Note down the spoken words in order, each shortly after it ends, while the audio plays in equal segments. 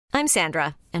I'm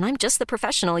Sandra, and I'm just the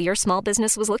professional your small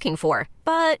business was looking for.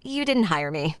 But you didn't hire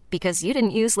me because you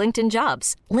didn't use LinkedIn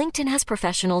Jobs. LinkedIn has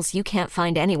professionals you can't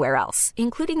find anywhere else,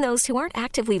 including those who aren't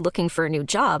actively looking for a new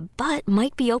job, but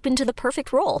might be open to the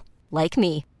perfect role, like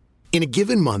me. In a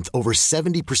given month, over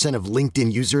 70% of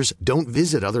LinkedIn users don't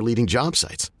visit other leading job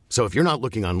sites. So if you're not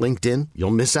looking on LinkedIn,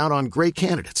 you'll miss out on great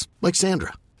candidates like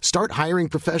Sandra. Start hiring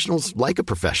professionals like a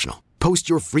professional. Post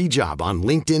your free job on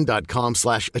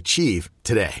linkedin.com/achieve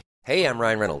today. Hey, I'm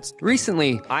Ryan Reynolds.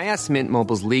 Recently, I asked Mint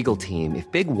Mobile's legal team if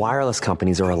big wireless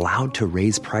companies are allowed to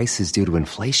raise prices due to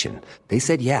inflation. They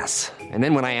said yes. And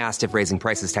then when I asked if raising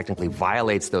prices technically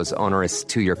violates those onerous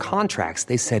two-year contracts,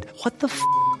 they said, "What the f***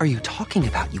 are you talking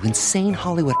about, you insane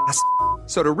Hollywood ass?"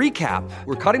 So to recap,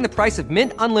 we're cutting the price of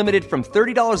Mint Unlimited from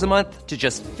 $30 a month to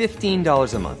just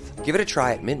 $15 a month. Give it a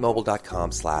try at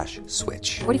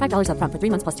mintmobile.com/switch. $45 up front for 3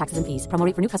 months plus taxes and fees. Promo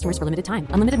rate for new customers for limited time.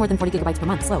 Unlimited more than 40 gigabytes per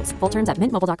month. Slows full terms at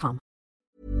mintmobile.com.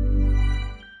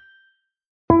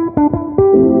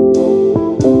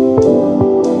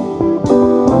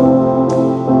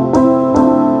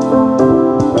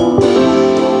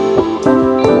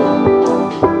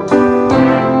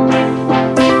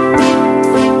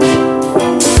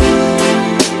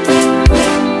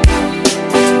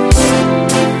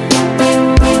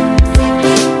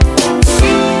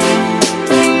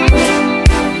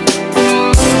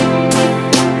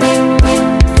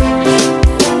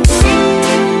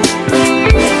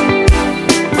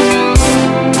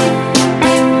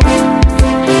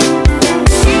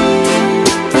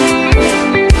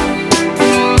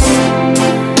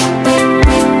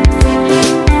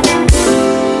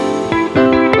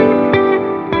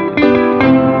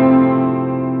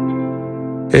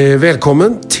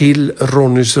 Välkommen till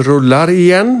Ronnys rullar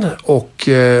igen och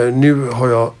nu har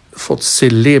jag fått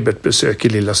celebert besök i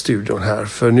lilla studion här,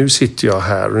 för nu sitter jag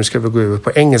här och nu ska vi gå över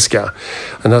på engelska.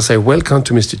 And I say welcome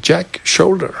to Mr. Jack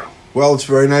Shoulder. Well,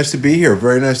 it's very nice to be here.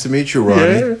 Very nice to meet you,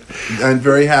 Ronnie. Yeah. I'm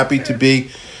very happy to be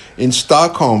in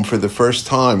Stockholm for the first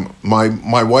time.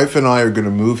 My wife and I are going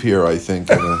to move here, I think,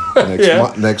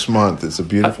 next month. It's a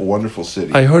beautiful, wonderful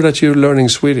city. I heard that you're learning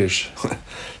Swedish.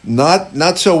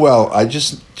 Not so well. I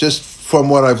just from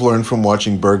what I've learned from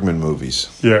watching Bergman movies.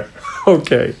 Yeah.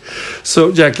 Okay.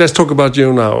 So, Jack, let's talk about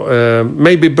you now.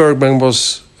 Maybe Bergman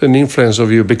was an influence of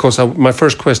you, because my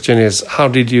first question is, how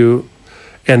did you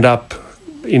end up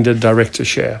in the director's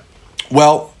chair?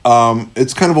 Well,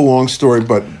 it's kind of a long story,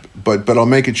 but I'll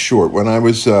make it short. When I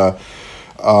was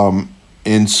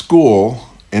in school,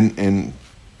 and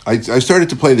I started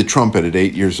to play the trumpet at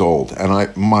 8 years old, and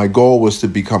my goal was to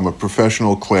become a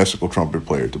professional classical trumpet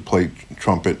player, to play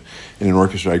trumpet in an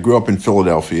orchestra. I grew up in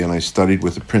Philadelphia, and I studied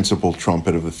with the principal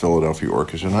trumpet of the Philadelphia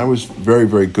Orchestra, and I was very,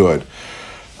 very good.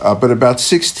 But about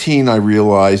 16, I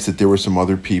realized that there were some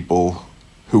other people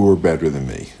who were better than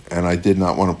me, and I did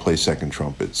not want to play second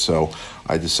trumpet, so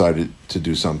I decided to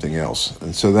do something else.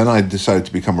 And so then I decided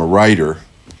to become a writer,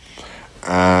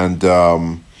 and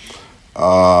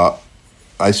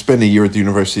I spent a year at the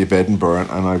University of Edinburgh,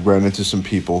 and I ran into some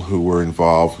people who were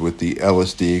involved with the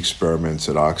LSD experiments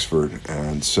at Oxford,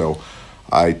 and so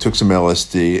I took some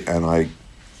LSD, and I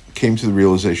came to the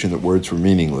realization that words were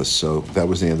meaningless, so that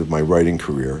was the end of my writing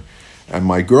career. And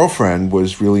my girlfriend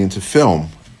was really into film,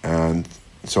 and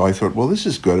so I thought, well, this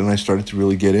is good, and I started to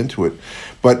really get into it.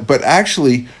 But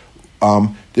actually,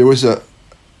 there was a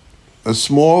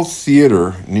small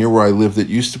theater near where I lived that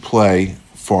used to play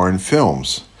foreign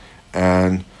films,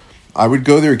 and I would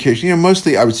go there occasionally.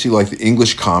 Mostly I would see like the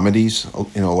English comedies,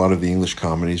 a lot of the English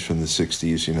comedies from the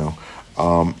 60s,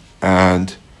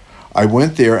 and I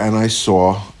went there and I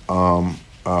saw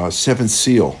Seventh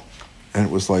Seal. And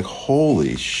it was like,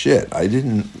 holy shit, I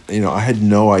had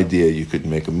no idea you could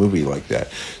make a movie like that.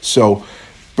 So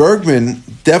Bergman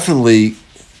definitely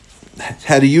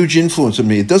had a huge influence on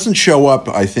me. It doesn't show up,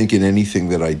 I think, in anything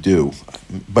that I do,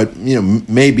 but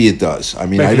maybe it does. I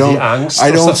mean, I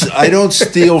don't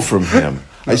steal from him.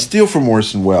 I steal from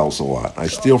Orson Welles a lot. I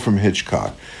steal from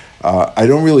Hitchcock. I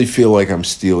don't really feel like I'm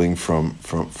stealing from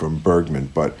Bergman,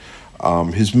 but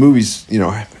his movies,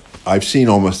 I've seen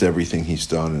almost everything he's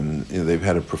done, and they've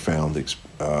had a profound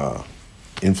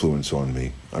influence on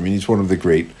me. I mean, he's one of the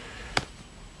great,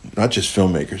 not just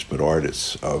filmmakers, but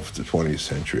artists of the 20th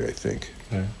century, I think.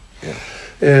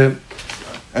 Yeah.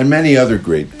 And many other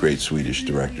great Swedish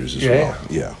directors as well.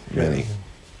 Yeah, many.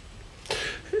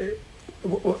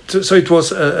 So it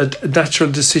was a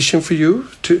natural decision for you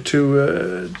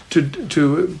to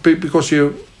because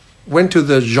you went to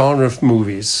the genre of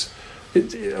movies.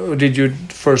 Did you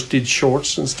first did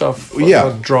shorts and stuff?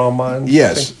 Yeah, drama and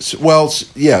yes. Well,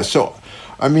 yeah. So,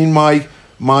 I mean,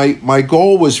 my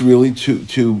goal was really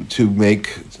to make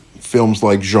films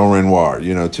like Jean Renoir,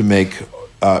 to make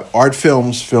art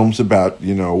films about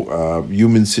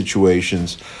human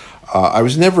situations. I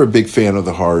was never a big fan of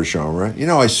the horror genre.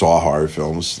 I saw horror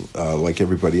films like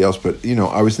everybody else, but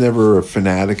I was never a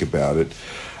fanatic about it.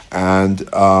 And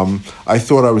I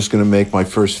thought I was going to make my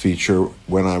first feature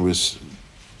when I was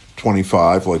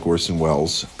 25, like Orson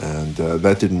Welles, and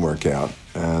that didn't work out.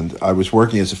 And I was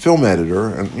working as a film editor,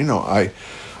 and I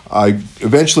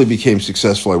eventually became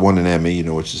successful. I won an Emmy,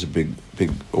 which is a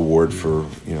big award for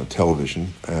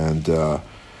television, and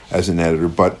as an editor.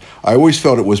 But I always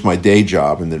felt it was my day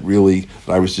job, and that really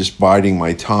I was just biding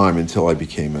my time until I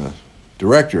became a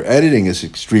director. Editing is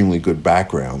extremely good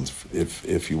background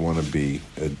if you want to be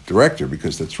a director,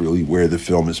 because that's really where the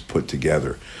film is put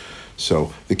together.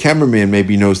 So the cameraman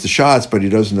maybe knows the shots, but he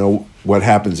doesn't know what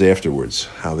happens afterwards,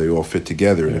 how they all fit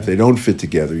together. And if they don't fit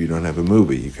together, you don't have a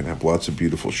movie. You can have lots of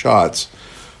beautiful shots,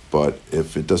 but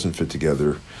if it doesn't fit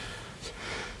together,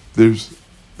 there's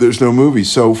no movie.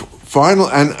 So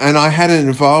and I had an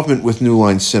involvement with New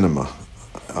Line Cinema.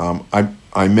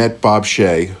 I met Bob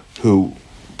Shea, who,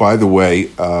 by the way,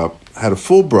 had a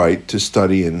Fulbright to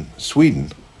study in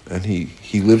Sweden, and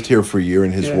he lived here for a year,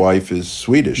 and his wife is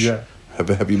Swedish. Yeah.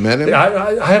 Have you met him?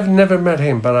 I have never met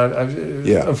him, but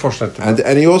unfortunately.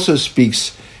 And he also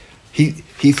speaks. He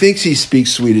thinks he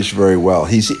speaks Swedish very well.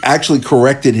 He's actually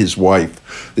corrected his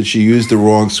wife that she used the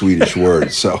wrong Swedish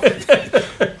word. So,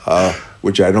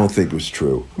 which I don't think was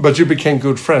true. But you became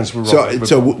good friends with Robert.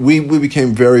 So we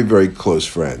became very, very close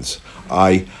friends.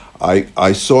 I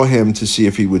saw him to see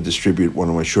if he would distribute one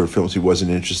of my short films. He wasn't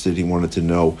interested. He wanted to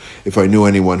know if I knew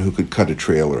anyone who could cut a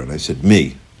trailer, and I said,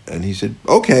 me. And he said,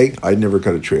 okay. I'd never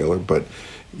cut a trailer, but,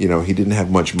 he didn't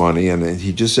have much money. And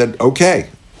he just said, okay.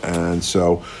 And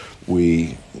so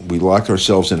we locked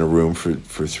ourselves in a room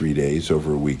for 3 days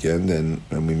over a weekend,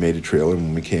 and we made a trailer. And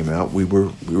when we came out, we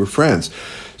were friends.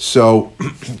 So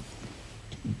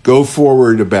go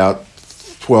forward about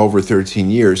 12 or 13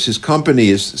 years, his company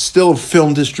is still a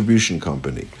film distribution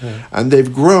company. Yeah. And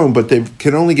they've grown, but they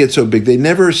can only get so big. They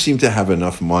never seem to have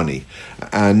enough money.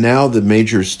 And now the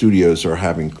major studios are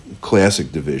having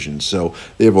classic divisions, so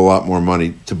they have a lot more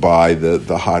money to buy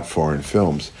the hot foreign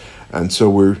films. And so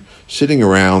we're sitting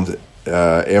around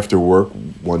after work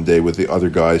one day with the other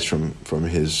guys from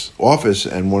his office,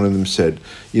 and one of them said,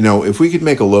 if we could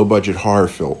make a low-budget horror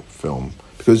film,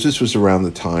 because this was around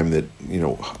the time that,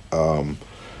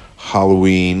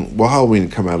 Halloween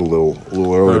had come out a little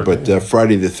earlier, but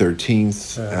Friday the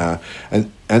 13th,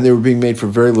 and they were being made for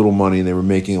very little money, and they were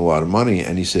making a lot of money.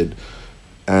 And he said,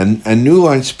 and New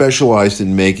Line specialized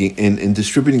in in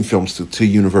distributing films to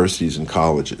universities and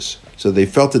colleges. So they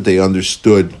felt that they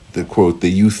understood the quote,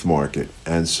 the youth market.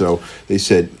 And so they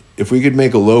said, if we could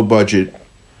make a low budget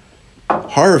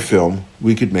horror film,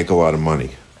 we could make a lot of money.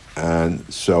 And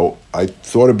so I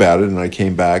thought about it, and I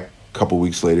came back a couple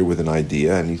weeks later with an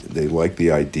idea, and they liked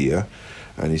the idea,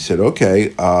 and he said,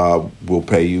 okay, we'll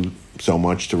pay you so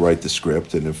much to write the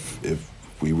script, and if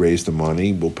we raise the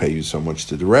money, we'll pay you so much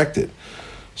to direct it.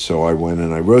 So I went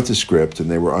and I wrote the script, and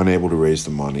they were unable to raise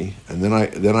the money, and then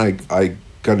I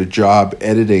got a job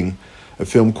editing a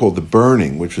film called The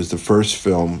Burning, which was the first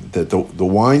film that the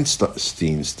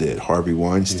Weinsteins did, Harvey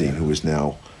Weinstein, who is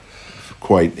now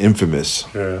quite infamous.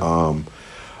 And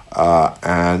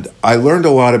I learned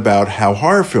a lot about how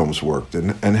horror films worked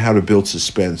and how to build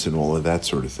suspense and all of that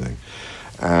sort of thing.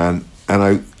 And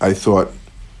I thought,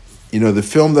 the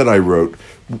film that I wrote,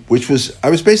 I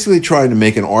was basically trying to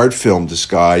make an art film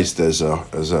disguised as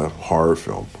a horror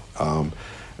film.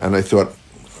 And I thought,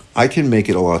 I can make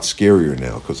it a lot scarier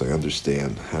now because I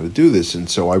understand how to do this. And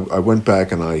so I went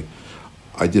back and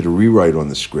I did a rewrite on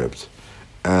the script.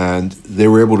 And they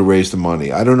were able to raise the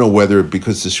money. I don't know whether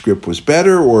because the script was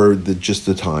better or just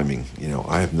the timing.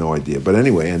 I have no idea. But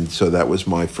anyway, and so that was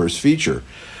my first feature.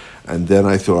 And then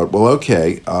I thought, well,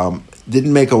 okay,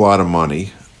 didn't make a lot of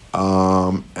money,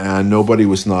 and nobody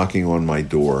was knocking on my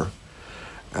door.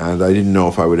 And I didn't know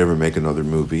if I would ever make another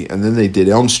movie. And then they did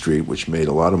Elm Street, which made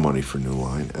a lot of money for New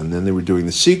Line. And then they were doing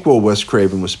the sequel. Wes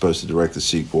Craven was supposed to direct the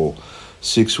sequel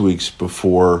 6 weeks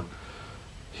before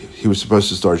he was supposed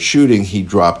to start shooting. He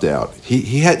dropped out.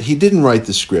 He didn't write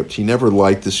the script. He never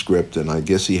liked the script, and I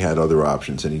guess he had other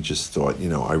options, and he just thought,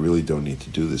 I really don't need to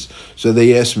do this. So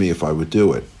they asked me if I would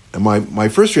do it. And my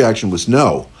first reaction was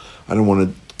no. I don't want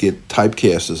to get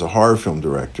typecast as a horror film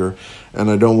director, and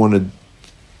I don't want to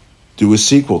do a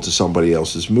sequel to somebody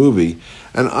else's movie.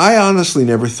 And I honestly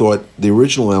never thought the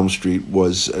original Elm Street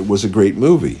was a great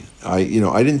movie. I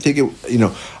didn't think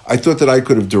it, I thought that I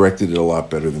could have directed it a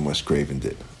lot better than Wes Craven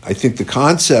did. I think the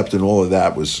concept and all of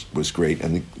that was great,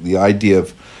 and the idea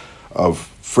of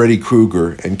Freddy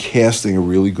Krueger and casting a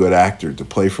really good actor to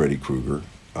play Freddy Krueger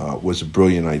was a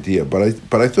brilliant idea. But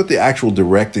I thought the actual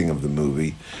directing of the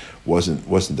movie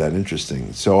wasn't that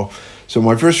interesting. So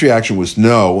my first reaction was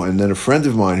no, and then a friend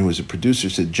of mine who was a producer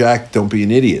said, "Jack, don't be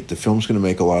an idiot. The film's going to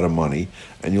make a lot of money,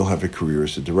 and you'll have a career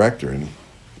as a director." And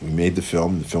we made the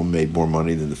film. The film made more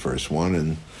money than the first one,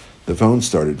 and the phone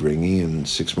started ringing. And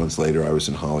 6 months later, I was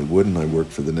in Hollywood, and I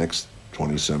worked for the next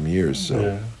 20-some years. So.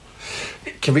 Yeah.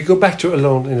 Can we go back to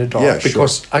Alone in the Dark? Yeah,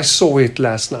 because I saw it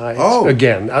last night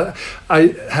again.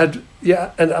 I had,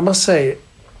 and I must say,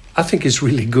 I think it's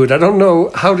really good. I don't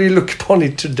know, how do you look upon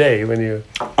it today when you...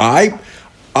 I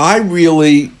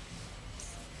really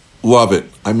love it.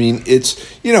 I mean,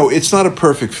 it's not a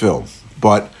perfect film,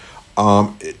 but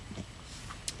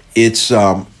it's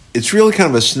really kind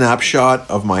of a snapshot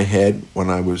of my head when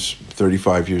I was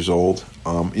 35 years old.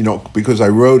 Because I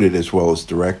wrote it as well as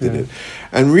directed it,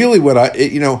 and really,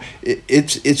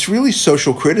 it's really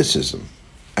social criticism,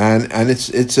 and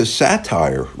it's a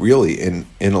satire, really,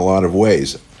 in a lot of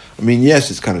ways. I mean, yes,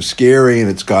 it's kind of scary,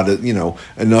 and it's got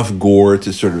enough gore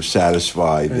to sort of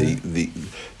satisfy the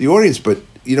audience, but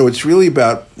it's really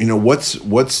about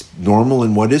what's normal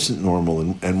and what isn't normal,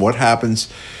 and what happens.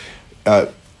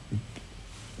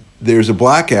 There's a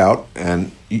blackout,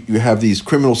 and you have these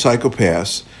criminal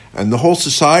psychopaths, and the whole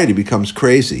society becomes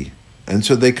crazy, and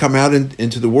so they come out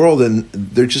into the world, and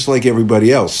they're just like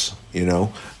everybody else,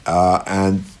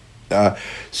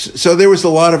 So there was a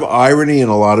lot of irony and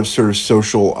a lot of sort of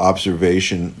social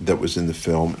observation that was in the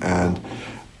film, and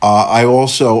I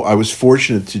was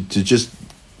fortunate to just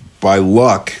by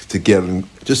luck to get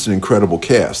just an incredible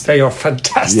cast. They are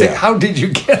fantastic. Yeah. How did you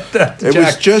get that, Jack?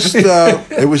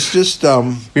 It was just.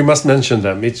 We must mention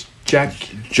them. It's Jack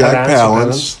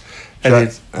Palance. And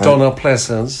it's Donald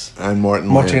Pleasence and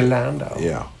Martin Landau.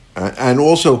 Yeah, and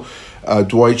also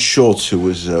Dwight Schultz, who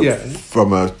was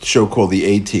from a show called The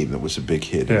A-Team that was a big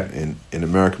hit in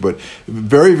America, but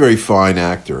very, very fine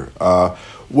actor.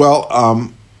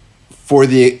 For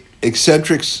the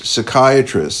eccentric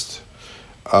psychiatrist,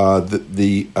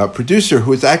 the producer,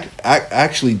 who is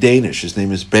actually Danish, his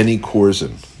name is Benny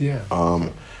Korsen. Yeah.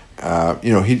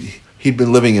 He'd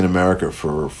been living in America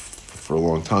for a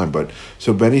long time, but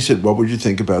so Benny said, "What would you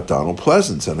think about Donald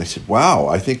Pleasence?" And I said, "Wow,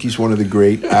 I think he's one of the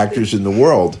great actors in the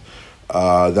world.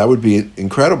 That would be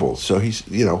incredible." So he's,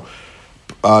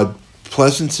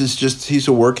 Pleasence is he's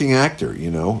a working actor.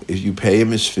 If you pay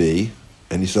him his fee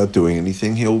and he's not doing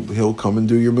anything, he'll come and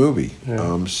do your movie.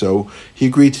 Yeah. So he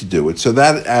agreed to do it. So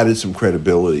that added some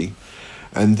credibility.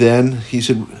 And then he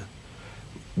said,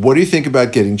 "What do you think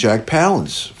about getting Jack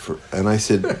Palance?" And I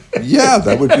said, "Yeah,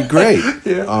 that would be great."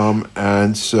 Yeah.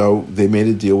 And so they made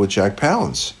a deal with Jack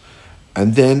Palance.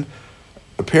 And then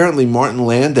apparently Martin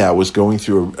Landau was going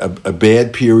through a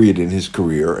bad period in his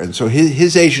career. And so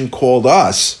his agent called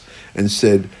us and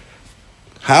said,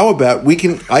 "How about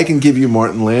I can give you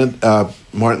Martin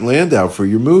Landau for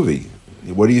your movie.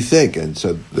 What do you think?" And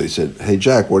so they said, "Hey,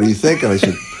 Jack, what do you think?" And I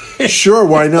said, "Sure,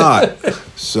 why not?"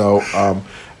 So...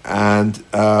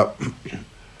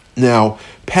 now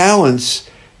Palance,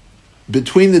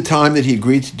 between the time that he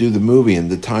agreed to do the movie and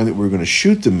the time that we were going to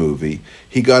shoot the movie,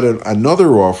 he got another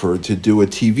offer to do a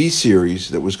TV series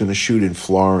that was going to shoot in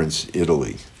Florence,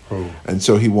 Italy. Oh. And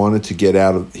so he wanted to get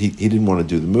out of, he didn't want to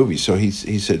do the movie. So he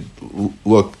said,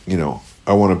 "Look,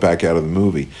 I want to back out of the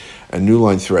movie." And New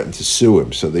Line threatened to sue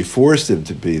him. So they forced him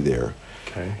to be there.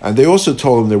 Okay. And they also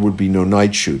told him there would be no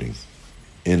night shooting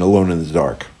in Alone in the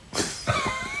Dark.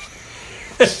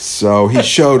 So he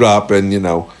showed up, and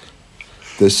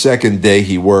the second day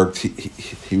he worked,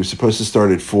 he was supposed to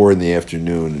start at 4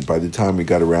 p.m, and by the time we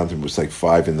got around to him, it was like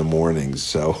 5 a.m.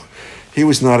 So he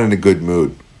was not in a good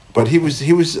mood. But he was.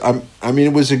 It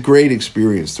was a great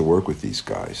experience to work with these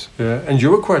guys. Yeah, and you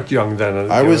were quite young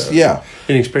then. I was,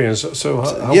 inexperienced. So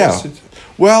how was it?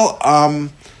 Well,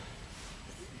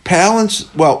 Palance.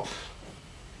 Well,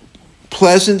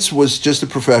 Pleasence was just a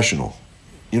professional.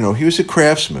 He was a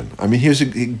craftsman. He was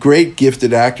a great,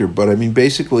 gifted actor. But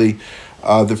basically,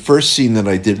 the first scene that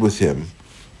I did with him,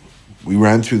 we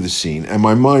ran through the scene, and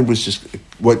my mind was just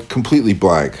completely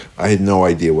blank. I had no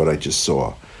idea what I just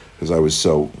saw because I was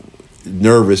so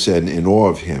nervous and in awe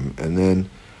of him. And then,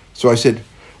 so I said,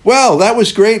 "Well, that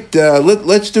was great.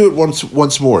 Let's do it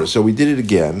once more." So we did it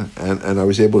again, and I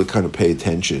was able to kind of pay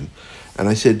attention. And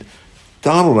I said,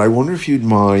 "Donald, I wonder if you'd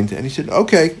mind." And he said,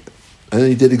 "Okay." And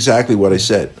he did exactly what I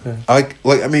said. Yeah.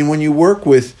 When you work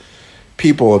with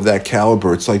people of that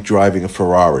caliber, it's like driving a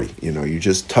Ferrari. You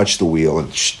just touch the wheel and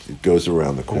it goes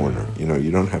around the corner.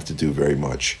 You don't have to do very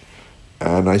much.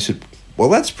 And I said, well,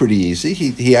 that's pretty easy.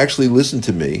 He actually listened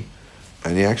to me,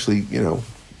 and he actually,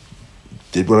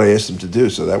 did what I asked him to do,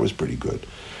 so that was pretty good.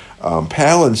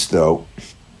 Palance, though,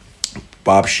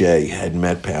 Bob Shea had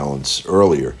met Palance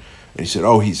earlier, and he said,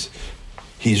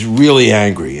 he's really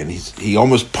angry, and he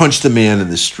almost punched a man in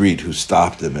the street who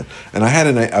stopped him. And I had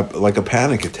a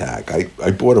panic attack.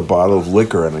 I bought a bottle of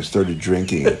liquor, and I started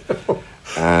drinking it.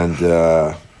 And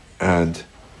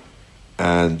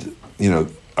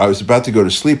I was about to go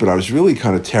to sleep, and I was really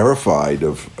kind of terrified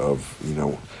of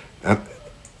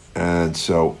and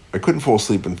so I couldn't fall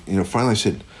asleep. And finally I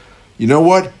said, you know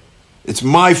what? It's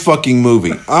my fucking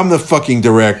movie. I'm the fucking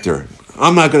director.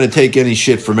 I'm not going to take any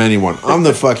shit from anyone. I'm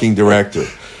the fucking director.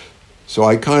 So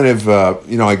I kind of,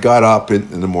 I got up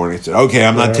in the morning and said, okay,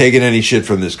 I'm not taking any shit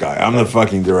from this guy. I'm the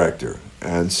fucking director.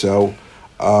 And so,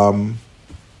 the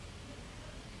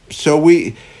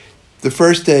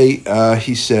first day,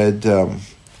 he said,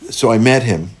 so I met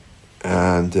him,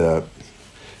 and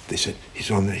they said,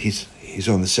 he's on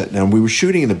the set now. And we were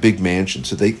shooting in a big mansion,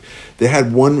 so they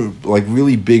had one like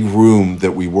really big room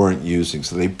that we weren't using.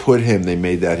 So they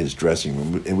made that his dressing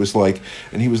room. It was like,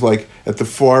 and he was like at the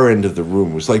far end of the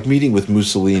room. It was like meeting with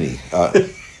Mussolini.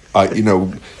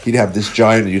 He'd have this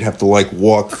giant, you'd have to like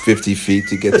walk 50 feet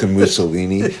to get to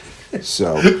Mussolini.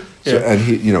 So and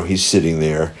he's sitting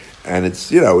there, and it's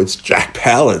Jack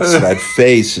Palance. That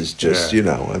face is just,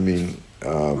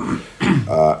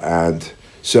 and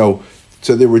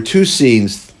so there were two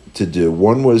scenes to do.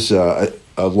 One was a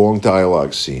long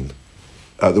dialogue scene,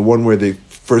 the one where they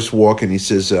first walk, and he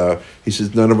says,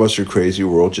 none of us are crazy.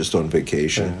 We're all just on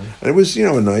vacation. And it was,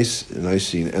 a nice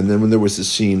scene. And then when there was the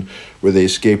scene where they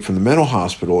escape from the mental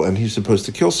hospital, and he's supposed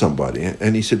to kill somebody,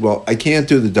 and he said, well, I can't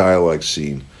do the dialogue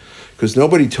scene because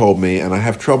nobody told me, and I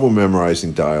have trouble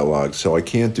memorizing dialogue, so I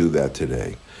can't do that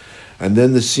today. And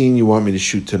then the scene you want me to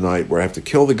shoot tonight where I have to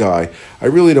kill the guy, I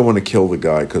really don't want to kill the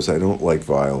guy because I don't like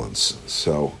violence.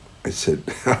 So I said,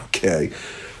 okay.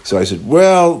 So I said,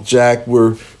 well, Jack,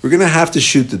 we're going to have to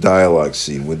shoot the dialogue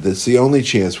scene. That's the only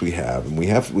chance we have, and we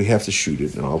have to shoot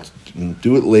it, and I'll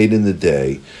do it late in the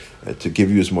day to give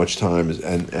you as much time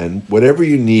and whatever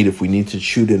you need. If we need to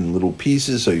shoot it in little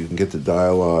pieces so you can get the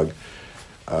dialogue,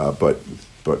 but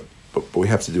we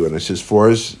have to do it. And I said, as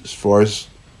far as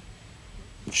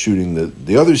shooting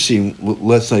the other scene,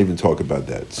 let's not even talk about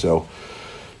that. So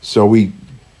we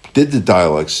did the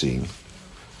dialogue scene.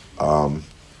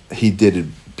 He did it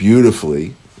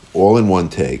beautifully, all in one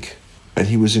take, and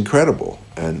he was incredible.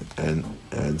 And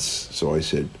so I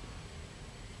said,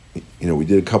 we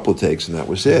did a couple of takes, and that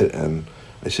was it. And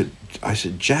I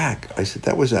said, Jack,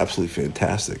 that was absolutely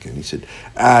fantastic. And he said,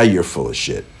 you're full of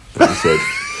shit. And I said,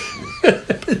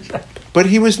 but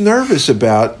he was nervous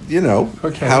about,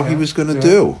 how he was going to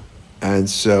do. And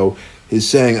so his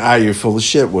saying, you're full of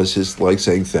shit was his like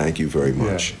saying thank you very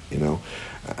much,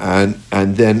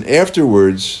 And then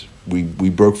afterwards, we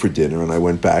broke for dinner, and I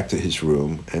went back to his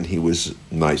room, and he was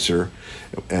nicer.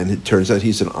 And it turns out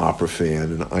he's an opera fan,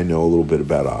 and I know a little bit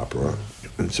about opera.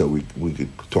 And so we could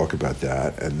talk about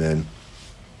that. And then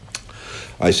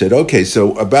I said, okay,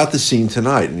 so about the scene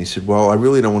tonight. And he said, well, I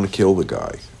really don't want to kill the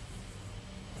guy.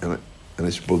 And I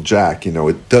said, well, Jack,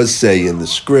 it does say in the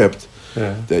script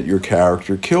that your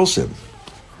character kills him,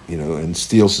 and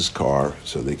steals his car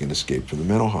so they can escape from the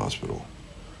mental hospital.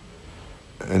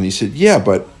 And he said, yeah,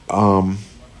 but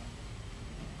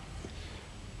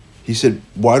he said,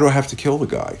 why do I have to kill the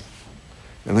guy?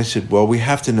 And I said, well, we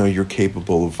have to know you're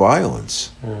capable of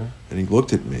violence. And he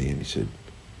looked at me and he said,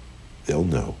 they'll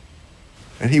know.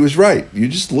 And he was right. You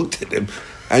just looked at him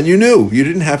and you knew. You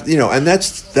didn't have to, and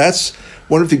that's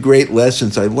one of the great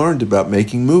lessons I learned about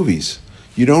making movies.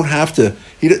 You don't have to,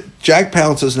 Jack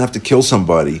Palance doesn't have to kill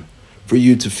somebody for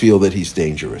you to feel that he's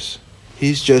dangerous.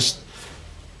 He's just,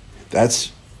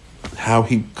 that's how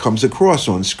he comes across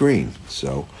on screen.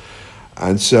 So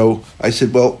I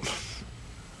said, well,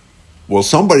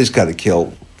 somebody's got to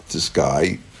kill this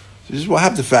guy. He says, well,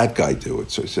 have the fat guy do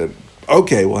it. So I said,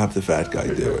 okay, we'll have the fat guy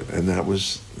do it. And that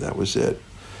was it.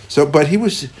 So, but he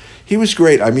was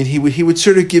great. I mean, he would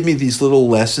sort of give me these little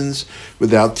lessons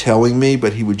without telling me,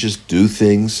 but he would just do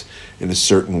things in a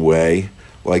certain way.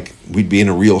 Like we'd be in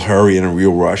a real hurry, in a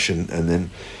real rush, and then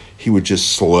he would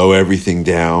just slow everything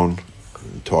down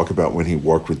and talk about when he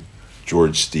worked with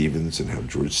George Stevens and how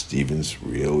George Stevens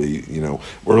really,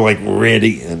 we're like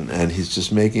ready, and he's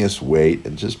just making us wait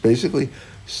and just basically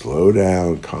slow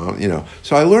down, calm,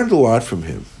 So I learned a lot from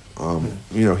him.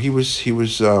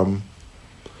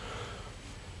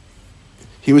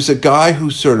 He was a guy who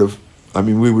sort of, I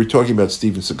mean, we were talking about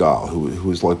Steven Seagal, who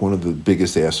was like one of the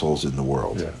biggest assholes in the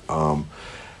world. Yeah.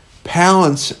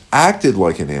 Palance acted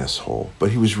like an asshole,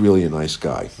 but he was really a nice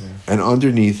guy. And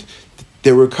underneath,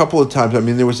 there were a couple of times. I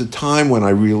mean, there was a time when I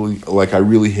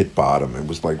really hit bottom. It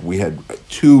was like we had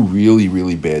 2 really,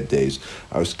 really bad days.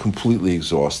 I was completely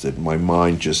exhausted. My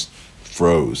mind just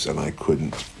froze, and I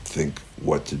couldn't think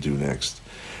what to do next.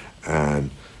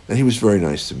 And he was very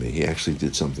nice to me. He actually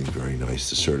did something very nice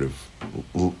to sort of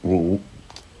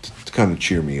to kind of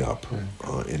cheer me up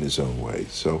in his own way.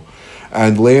 So,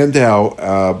 and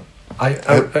Landau.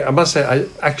 I must say, I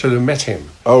actually met him.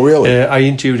 Oh, really? I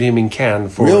interviewed him in Cannes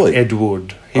for Ed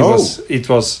Wood.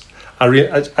 I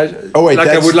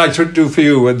would like to do for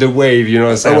you the wave, you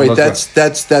know.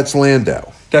 That's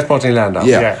Landau. That's Martin Landau.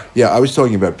 Yeah. I was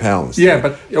talking about Palance. Yeah,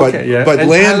 but okay, But and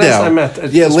Landau, Palance I met.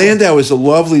 Landau is a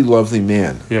lovely, lovely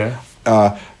man. Yeah.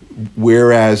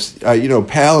 Whereas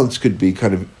Palance could be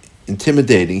kind of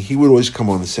intimidating. He would always come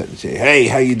on the set and say, "Hey,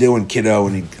 how you doing, kiddo?"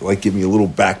 And he'd like give me a little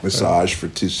back massage for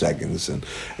 2 seconds. And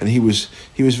he was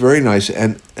very nice.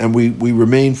 And we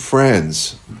remained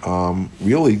friends.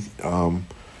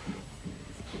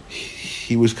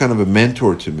 He was kind of a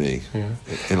mentor to me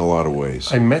in a lot of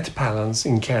ways. I met Palance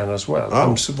in Cannes as well. Oh. I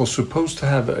was supposed to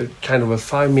have a kind of a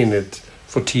 5-minute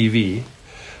for TV,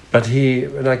 but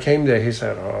when I came there, he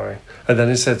said, "All right." And then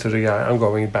he said to the guy, "I'm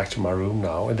going back to my room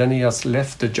now." And then he just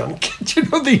left the junket,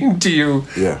 the interview.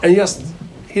 Yeah. And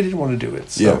he didn't want to do it.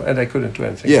 So, and I couldn't do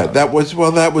anything. Yeah, that was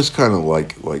kind of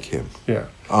like him. Yeah.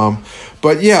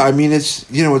 But yeah, I mean, it's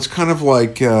kind of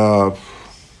like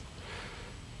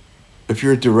if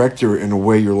you're a director, in a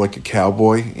way, you're like a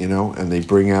cowboy, and they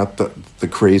bring out the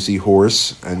crazy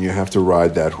horse, and you have to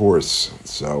ride that horse.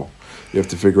 So you have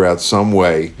to figure out some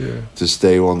way to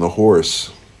stay on the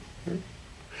horse.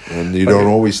 And you don't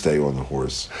always stay on the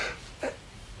horse.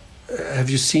 Have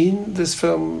you seen this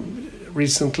film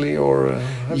recently, or?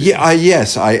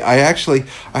 Yes. I actually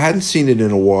hadn't seen it in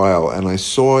a while, and I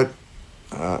saw it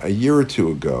a year or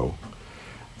 2 ago,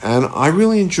 and I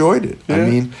really enjoyed it. Yeah. I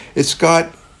mean, it's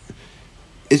got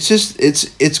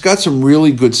some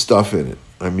really good stuff in it.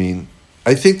 I mean,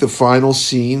 I think the final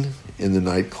scene in the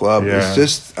nightclub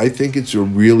is I think it's a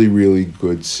really, really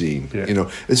good scene. Yeah.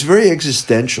 It's very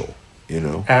existential.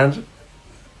 And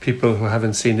people who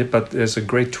haven't seen it, but there's a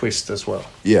great twist as well.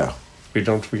 Yeah. We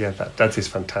don't forget that. That is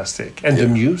fantastic. And the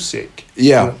music.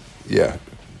 Yeah. It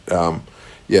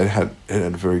had a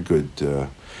very good,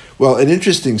 an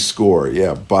interesting score,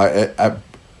 by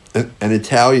an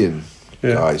Italian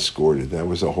guy scored it. That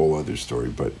was a whole other story,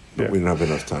 but we don't have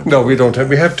enough time. No, we don't have.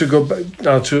 We have to go back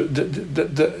now to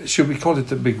the should we call it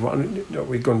the big one? No,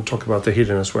 we're going to talk about the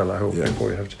hidden as well, I hope, before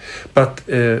we have to. But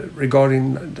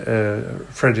regarding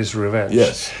Freddy's Revenge.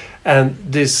 Yes. And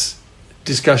this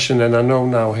discussion, and I know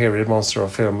now here at Monster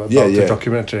of Film about the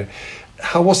documentary.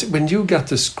 How was it when you got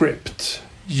the script?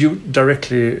 You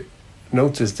directly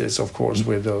noticed this, of course,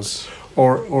 with those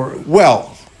or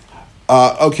well.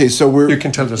 Okay, so you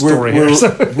can tell the story here.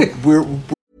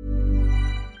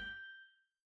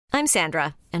 I'm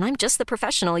Sandra, and I'm just the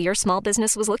professional your small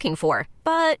business was looking for.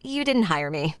 But you didn't hire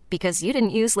me because you didn't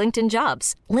use LinkedIn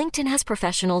Jobs. LinkedIn has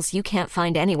professionals you can't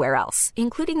find anywhere else,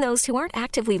 including those who aren't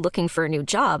actively looking for a new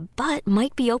job, but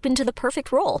might be open to the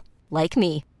perfect role, like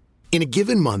me. In a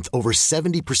given month, over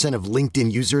 70% of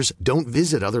LinkedIn users don't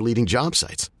visit other leading job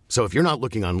sites. So if you're not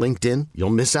looking on LinkedIn, you'll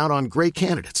miss out on great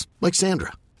candidates like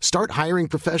Sandra. Start hiring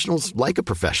professionals like a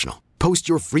professional. Post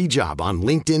your free job on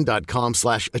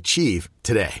linkedin.com/achieve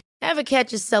today. Ever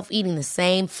catch yourself eating the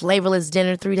same flavorless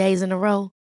dinner 3 days in a row?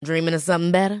 Dreaming of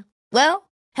something better? Well,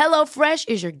 HelloFresh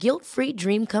is your guilt-free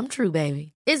dream come true,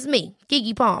 baby. It's me,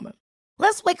 Keke Palmer.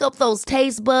 Let's wake up those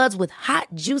taste buds with hot,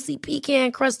 juicy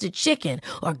pecan-crusted chicken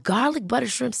or garlic butter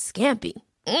shrimp scampi.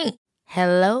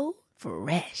 Hello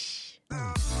Fresh.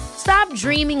 Stop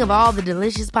dreaming of all the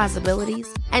delicious possibilities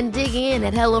and dig in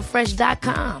at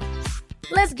HelloFresh.com.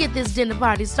 Let's get this dinner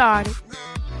party started.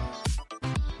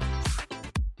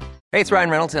 Hey, it's Ryan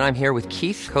Reynolds, and I'm here with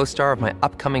Keith, co-star of my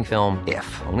upcoming film,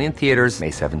 If, only in theaters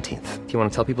May 17th. Do you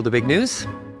want to tell people the big news?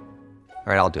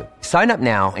 All right, I'll do it. Sign up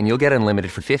now and you'll get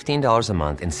unlimited for $15 a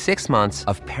month and 6 months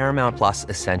of Paramount Plus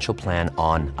Essential Plan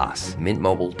on us.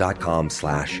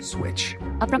 MintMobile.com/switch.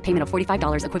 Upfront payment of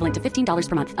 $45 equivalent to $15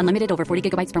 per month. Unlimited over 40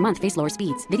 gigabytes per month. Face lower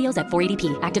speeds. Videos at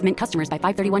 480p. Active Mint customers by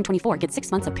 531.24 get 6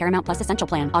 months of Paramount Plus Essential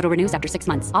Plan. Auto renews after 6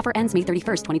 months. Offer ends May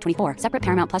 31st, 2024. Separate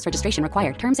Paramount Plus registration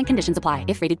required. Terms and conditions apply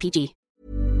if rated PG.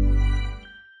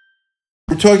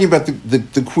 We're talking about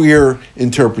the queer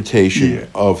interpretation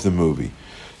of the movie.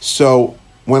 So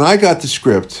when I got the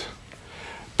script,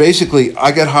 basically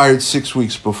I got hired 6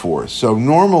 weeks before. So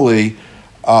normally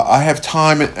I have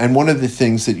time, and one of the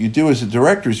things that you do as a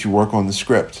director is you work on the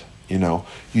script. You know,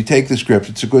 you take the script,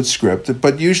 it's a good script,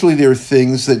 but usually there are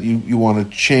things that you want to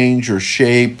change or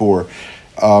shape, or,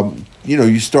 you know,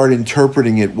 you start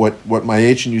interpreting it, what my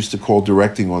agent used to call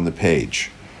directing on the page.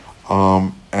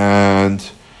 There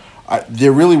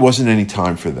really wasn't any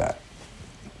time for that,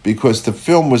 because the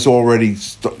film was already,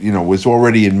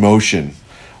 in motion.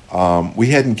 We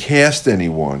hadn't cast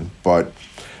anyone, but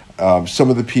some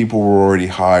of the people were already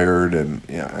hired,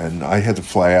 and I had to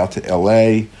fly out to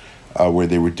L.A., where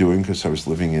they were doing, because I was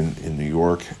living in New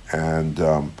York, and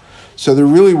so there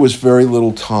really was very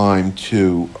little time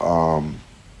to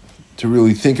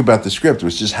really think about the script. It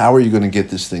was just, how are you going to get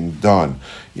this thing done?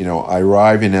 You know, I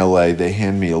arrive in L.A., they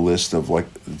hand me a list of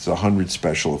it's 100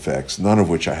 special effects, none of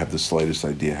which I have the slightest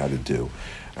idea how to do,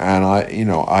 and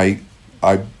I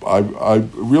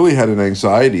really had an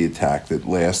anxiety attack that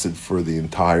lasted for the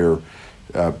entire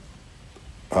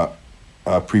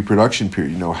pre-production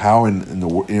period. You know, how in the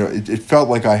it felt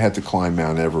like I had to climb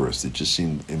Mount Everest. It just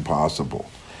seemed impossible,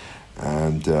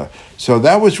 and so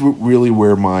that was really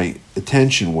where my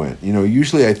attention went. You know,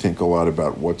 usually I think a lot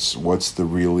about what's the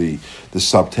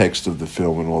subtext of the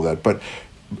film and all that,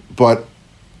 but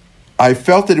I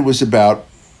felt that it was about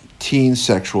teen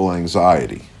sexual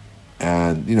anxiety,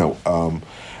 and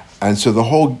and so the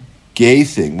whole gay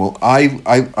thing. Well,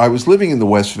 I was living in the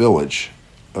West Village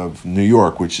of New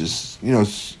York, which is,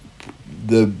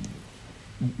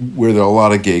 where there are a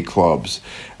lot of gay clubs,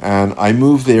 and I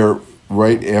moved there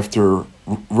right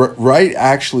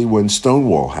actually when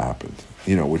Stonewall happened,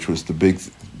 which was the big,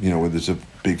 where there's a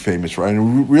big famous riot,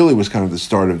 and it really was kind of the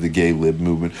start of the gay lib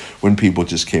movement, when people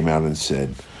just came out and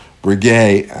said, we're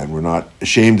gay and we're not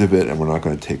ashamed of it and we're not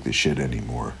going to take this shit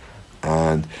anymore.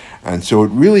 And so it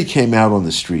really came out on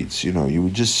the streets. You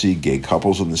would just see gay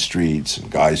couples on the streets and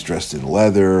guys dressed in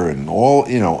leather and all,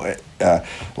 a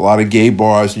lot of gay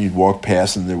bars, and you'd walk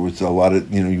past and there was a lot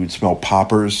of, you would smell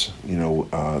poppers,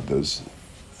 those,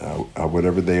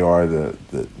 whatever they are,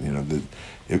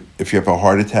 if you have a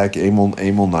heart attack,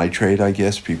 amyl nitrate, I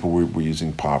guess, people were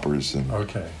using poppers. And,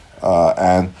 okay.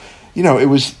 And,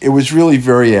 it was really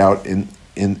very out in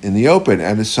the open.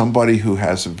 And as somebody who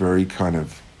has a very kind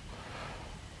of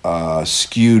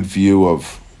skewed view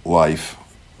of life,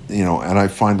 and I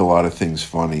find a lot of things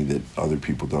funny that other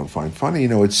people don't find funny.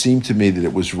 It seemed to me that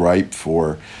it was ripe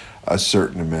for a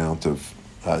certain amount of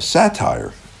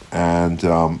satire, and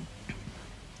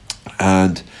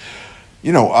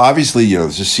obviously,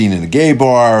 there's a scene in a gay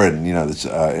bar, and there's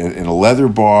in a leather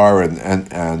bar,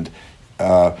 and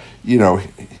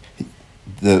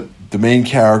the main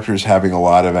character is having a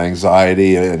lot of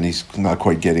anxiety, and he's not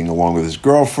quite getting along with his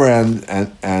girlfriend,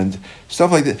 and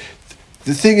stuff like that.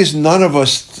 The thing is, none of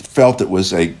us felt it was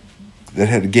that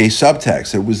had a gay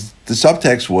subtext. The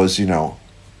subtext was,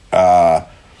 I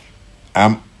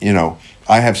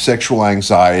have sexual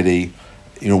anxiety.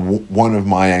 One of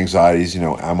my anxieties,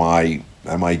 am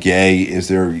I gay? Is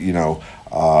there,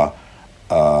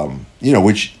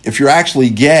 which if you're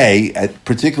actually gay,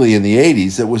 particularly in the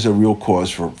 80s, that was a real cause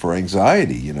for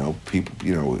anxiety.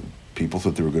 People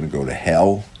thought they were going to go to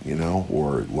hell,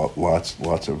 or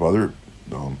lots of other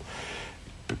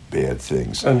bad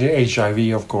things. And the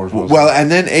HIV, of course. Well,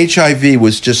 and then HIV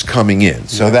was just coming in,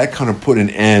 so that kind of put an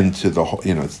end to the whole.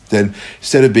 Then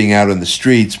instead of being out on the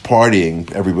streets partying,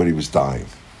 everybody was dying.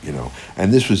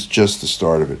 And this was just the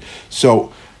start of it.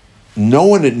 So no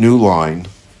one at New Line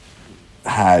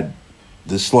had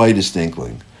the slightest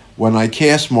inkling. When I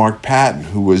cast Mark Patton,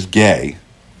 who was gay,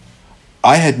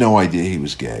 I had no idea he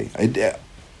was gay.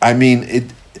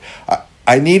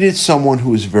 I needed someone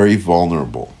who was very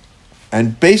vulnerable.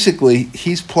 And basically,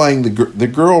 he's playing the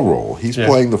girl role. He's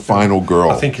playing the final girl.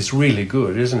 I think it's really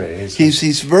good, isn't it?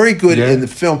 He's very good in the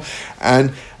film.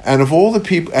 And of all the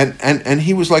people, and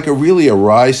he was like a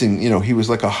rising, he was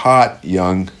like a hot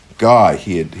young guy.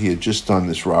 He had just done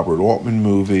this Robert Altman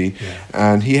movie,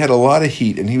 and he had a lot of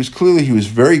heat, and he was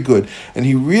very good, and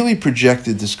he really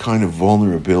projected this kind of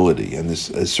vulnerability and a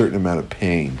certain amount of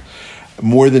pain,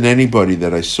 more than anybody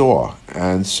that I saw.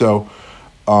 And so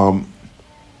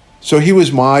he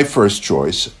was my first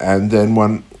choice. And then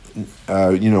when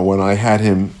I had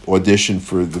him audition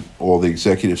for all the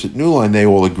executives at New Line, they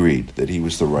all agreed that he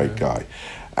was the right guy.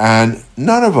 And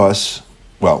none of us,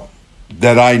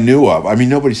 that I knew of,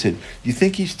 nobody said, you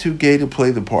think he's too gay to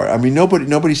play the part?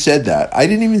 Nobody said that. I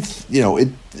didn't even,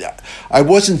 I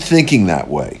wasn't thinking that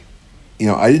way.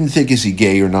 I didn't think, is he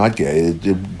gay or not gay?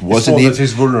 It wasn't. That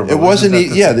he's vulnerable. It wasn't.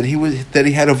 That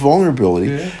he had a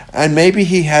vulnerability, and maybe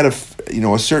he had a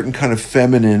certain kind of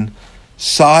feminine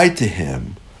side to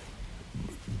him.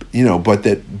 But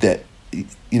that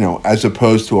as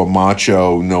opposed to a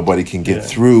macho, nobody can get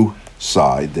through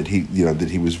side, that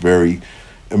he was very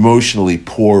emotionally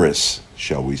porous,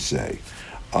 shall we say,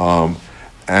 and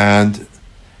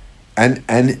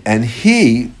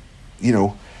he,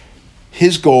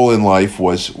 his goal in life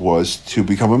was to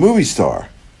become a movie star,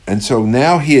 and so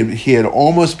now he had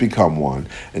almost become one,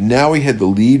 and now he had the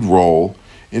lead role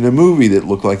in a movie that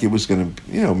looked like it was going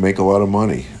to make a lot of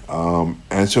money,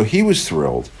 and so he was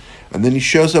thrilled. And then he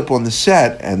shows up on the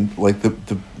set, and like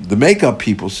the makeup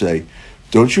people say,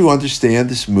 "Don't you understand?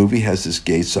 This movie has this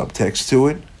gay subtext to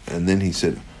it." And then he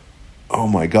said, "Oh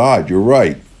my God, you're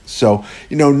right." So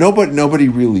nobody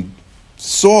really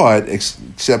saw it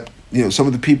except some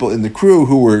of the people in the crew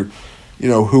who were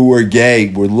gay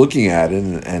were looking at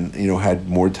it and had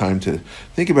more time to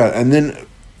think about it. And then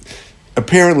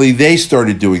apparently they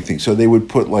started doing things. So they would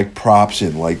put like props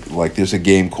in, like there's a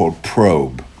game called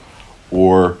Probe,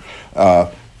 or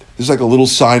there's like a little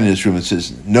sign in this room that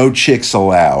says "No chicks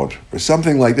allowed" or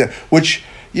something like that. Which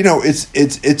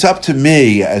it's up to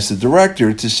me as the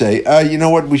director to say, you know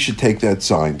what, we should take that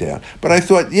sign down. But I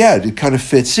thought, yeah, it kind of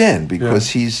fits in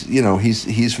because he's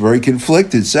very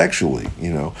conflicted sexually,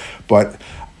 But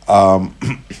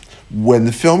when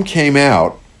the film came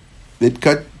out, it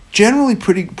got generally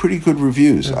pretty good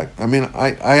reviews. Yeah.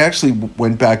 I actually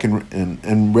went back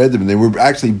and read them, and they were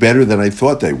actually better than I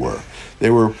thought they were. They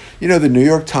were, the New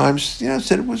York Times,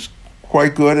 said it was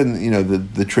quite good, and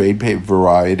the trade paper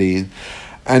Variety,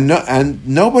 and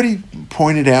nobody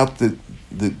pointed out the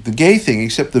gay thing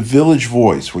except the Village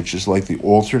Voice, which is like the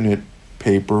alternate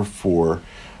paper for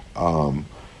in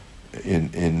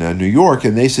New York,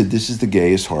 and they said this is the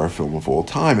gayest horror film of all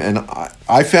time, and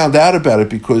I found out about it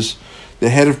because the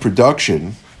head of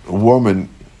production, a woman,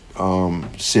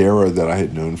 Sarah, that I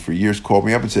had known for years, called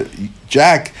me up and said,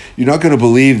 "Jack, you're not going to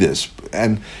believe this,"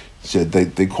 and said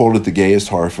they called it the gayest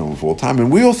horror film of all time,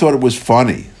 and we all thought it was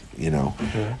funny,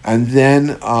 Mm-hmm. And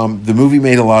then the movie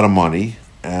made a lot of money,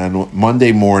 and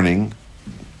Monday morning,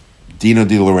 Dino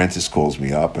De Laurentiis calls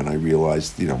me up, and I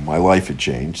realized my life had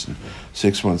changed. And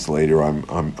 6 months later,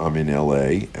 I'm in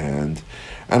L.A. and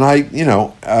I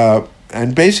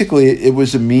and basically it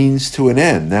was a means to an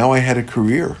end. Now I had a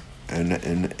career, and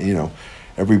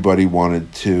everybody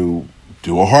wanted to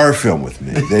do a horror film with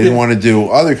me. They didn't want to do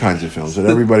other kinds of films, but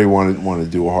everybody wanted to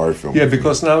do a horror film. Yeah,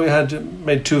 because now you had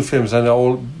made 2 films, and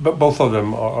both of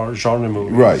them are genre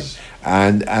movies. Right,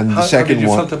 and the second one. How did you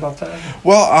felt about that?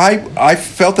 Well, I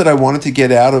felt that I wanted to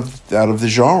get out of the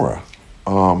genre,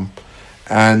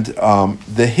 and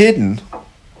The Hidden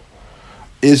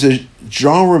is a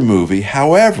genre movie.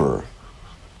 However,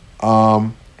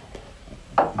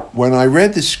 when I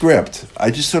read the script,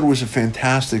 I just thought it was a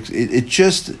fantastic.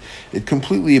 It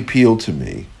completely appealed to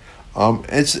me.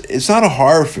 It's not a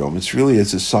horror film.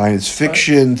 It's a science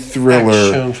fiction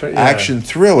thriller, action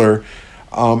thriller,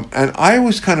 and I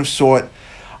always kind of saw it.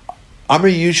 I'm a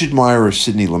huge admirer of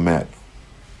Sidney Lumet,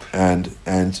 and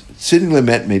Sidney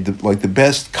Lumet made the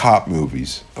best cop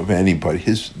movies of anybody.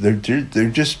 They're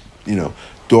just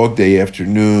Dog Day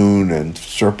Afternoon and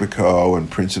Serpico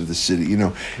and Prince of the City.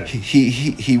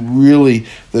 He really,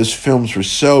 those films were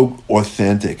so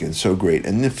authentic and so great.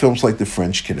 And the films like The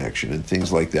French Connection and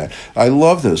things like that. I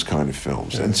love those kind of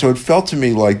films. Yeah. And so it felt to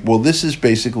me like, well, this is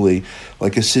basically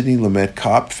like a Sidney Lumet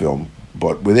cop film,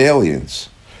 but with aliens.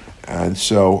 And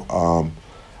so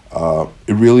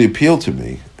it really appealed to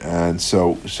me. And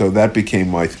so that became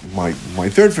my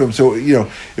third film. So,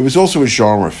 it was also a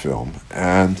genre film.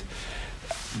 And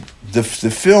the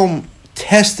film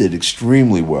tested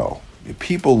extremely well.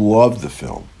 People loved the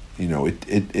film.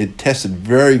 It tested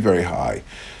very, very high.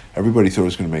 Everybody thought it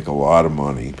was going to make a lot of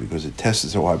money because it tested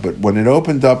so high. But when it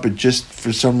opened up, it just,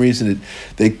 for some reason,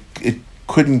 it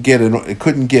couldn't get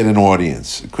an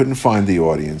audience. It couldn't find the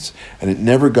audience, and it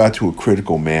never got to a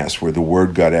critical mass where the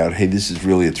word got out. Hey, this is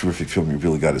really a terrific film. You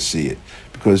really got to see it,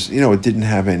 because it didn't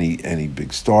have any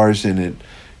big stars in it.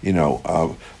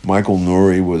 Michael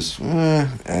Nouri was,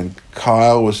 and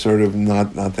Kyle was sort of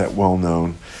not that well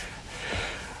known.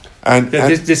 And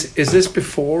is this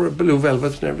before Blue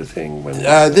Velvet and everything?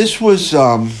 This was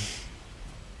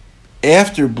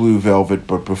after Blue Velvet,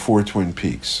 but before Twin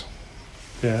Peaks.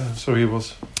 Yeah, so he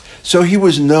was. So he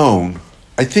was known.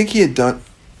 I think he had done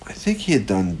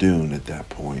Dune at that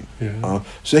point. Yeah.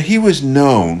 So he was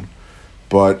known,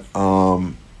 but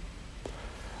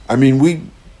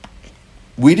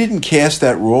we didn't cast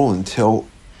that role until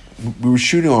we were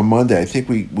shooting on Monday. I think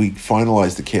we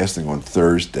finalized the casting on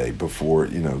Thursday before,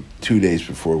 2 days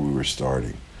before we were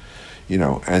starting,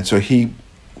 and so he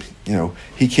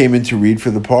came in to read for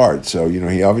the part. So,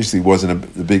 he obviously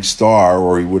wasn't the big star,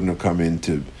 or he wouldn't have come in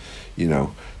to,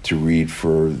 to read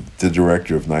for the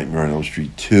director of Nightmare on Elm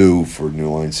Street 2 for New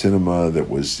Line Cinema, that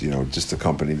was, just a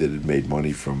company that had made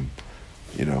money from,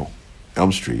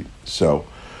 Elm Street. So,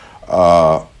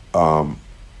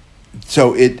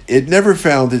 so it never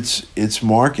found its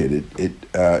market.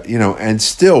 And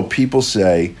still people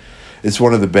say it's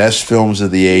one of the best films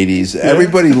of the 80s. Yeah.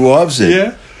 Everybody loves it.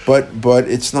 Yeah. But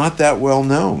it's not that well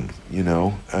known,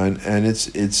 and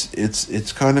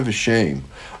it's kind of a shame.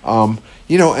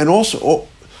 And also,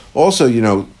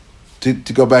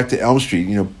 to go back to Elm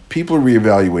Street, people are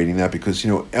reevaluating that because,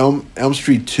 Elm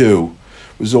Street 2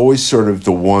 was always sort of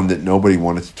the one that nobody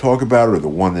wanted to talk about, or the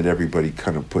one that everybody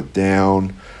kind of put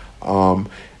down. And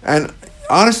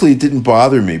honestly, it didn't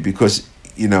bother me because,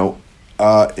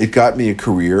 it got me a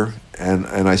career, and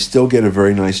I still get a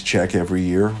very nice check every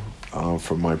year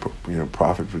from my,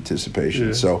 profit participation.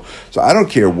 Yeah. So I don't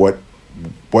care what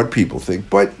people think,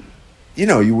 but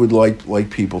you would like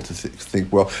people to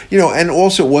think, well, and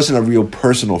also it wasn't a real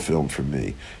personal film for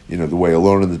me, the way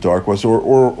Alone in the Dark was,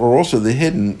 or also The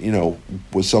Hidden,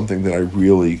 was something that I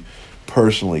really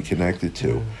personally connected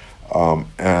to. But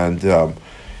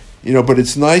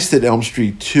it's nice that Elm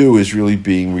Street 2 is really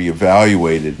being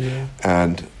reevaluated. Yeah.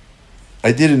 And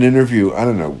I did an interview, I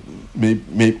don't know,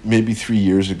 maybe 3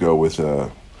 years ago with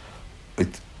I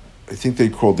think they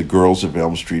called The Girls of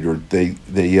Elm Street, or they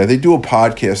do a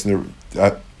podcast, and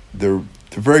they're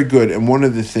very good. And one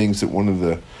of the things that one of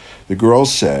the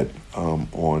girls said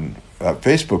on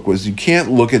Facebook was, you can't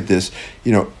look at this,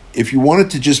 if you want it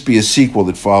to just be a sequel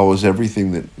that follows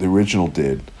everything that the original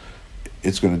did,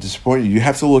 it's going to disappoint you. You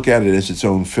have to look at it as its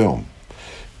own film,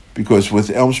 because with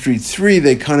Elm Street 3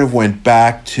 they kind of went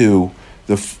back to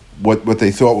what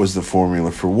they thought was the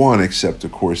formula for 1, except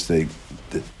of course they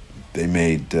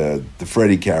made the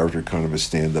Freddy character kind of a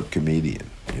stand-up comedian,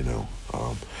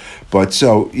 But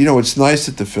so, it's nice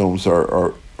that the films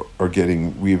are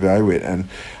getting reevaluated. And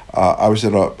I was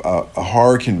at a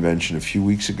horror convention a few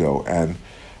weeks ago, and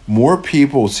more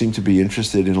people seem to be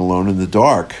interested in Alone in the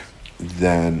Dark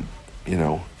than,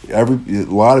 a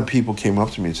lot of people came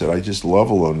up to me and said, I just love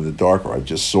Alone in the Dark, or I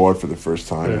just saw it for the first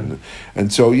time. Yeah.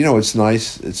 And so, it's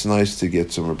nice to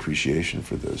get some appreciation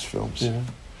for those films. Yeah.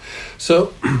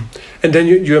 So, and then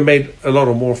you made a lot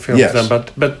of more films. Yes. Then,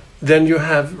 but then you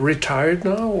have retired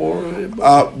now, or?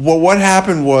 Well, what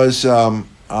happened was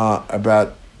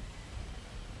about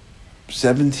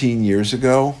 17 years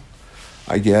ago,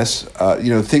 I guess.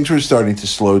 Things were starting to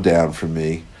slow down for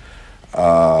me.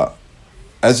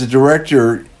 As a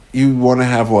director, you want to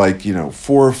have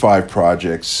 4 or 5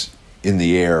 projects in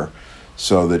the air,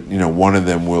 so that one of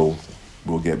them will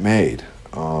get made.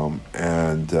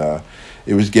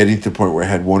 It was getting to the point where I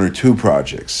had 1 or 2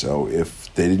 projects. So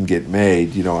if they didn't get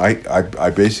made,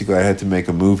 I basically had to make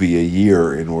a movie a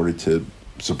year in order to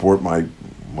support my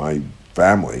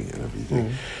family and everything.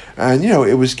 Mm-hmm. And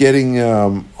it was getting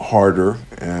harder,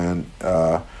 and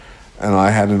I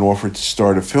had an offer to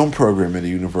start a film program at a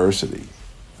university.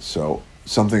 So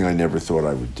something I never thought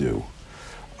I would do.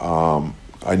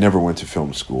 I never went to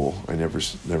film school. I never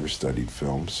studied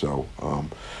film. So,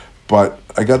 but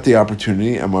I got the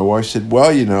opportunity, and my wife said,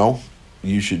 "Well, you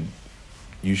should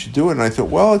do it." And I thought,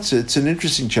 well, it's an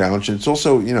interesting challenge, and it's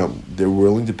also, they're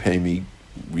willing to pay me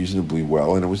reasonably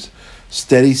well, and it was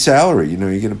steady salary.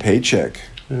 You get a paycheck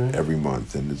every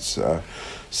month, and it's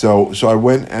so I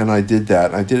went and I did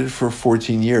that. I did it for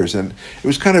 14 years, and it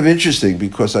was kind of interesting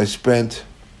because I spent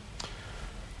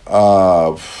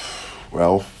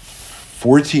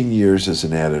 14 years as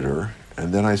an editor,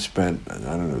 and then I spent,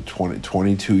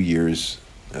 22 years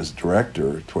as a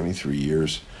director, 23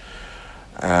 years,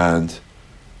 and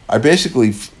I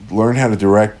basically learned how to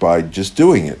direct by just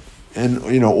doing it. And,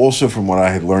 also from what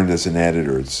I had learned as an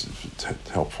editor, it's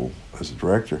helpful as a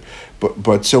director.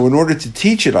 But so in order to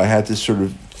teach it, I had to sort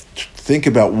of think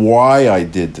about why I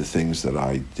did the things that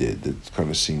I did that kind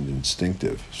of seemed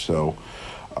instinctive. So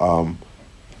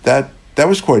that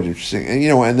was quite interesting. And,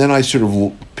 and then I sort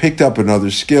of picked up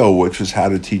another skill, which was how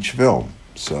to teach film.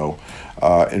 So,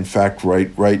 in fact,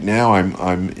 right now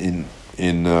I'm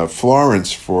in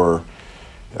Florence for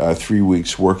 3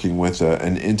 weeks working with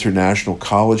an international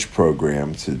college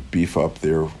program to beef up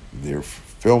their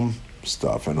film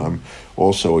stuff, and I'm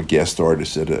also a guest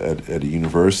artist at a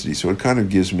university, so it kind of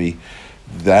gives me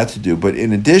that to do. But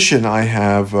in addition, I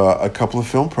have a couple of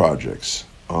film projects.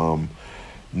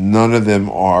 None of them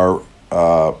are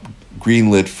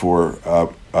greenlit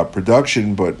for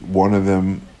production, but one of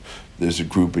them, there's a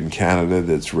group in Canada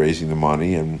that's raising the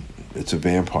money, and it's a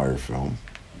vampire film.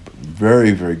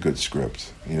 Very, very good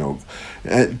script.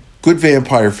 Good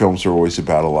vampire films are always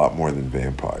about a lot more than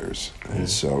vampires. And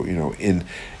so,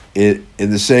 it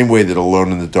in the same way that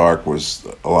Alone in the Dark was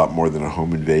a lot more than a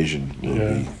home invasion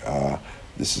movie.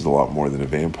 This is a lot more than a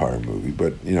vampire movie,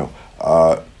 but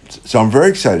so I'm very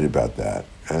excited about that.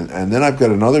 And then I've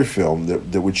got another film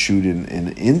that would shoot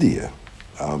in India.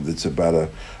 That's about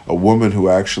a woman who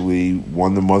actually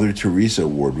won the Mother Teresa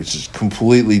Award, which is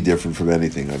completely different from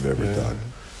anything I've ever done.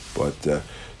 But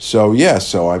so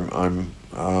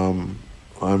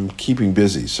I'm keeping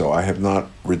busy. So I have not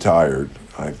retired.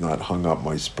 I've not hung up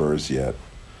my spurs yet.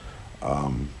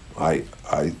 I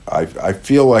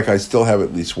feel like I still have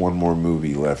at least one more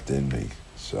movie left in me.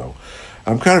 So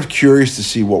I'm kind of curious to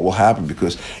see what will happen,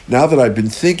 because now that I've been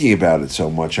thinking about it so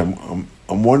much, I'm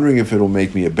wondering if it'll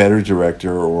make me a better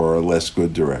director or a less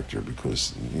good director,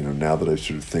 because now that I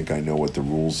sort of think I know what the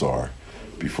rules are,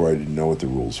 before I didn't know what the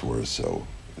rules were, so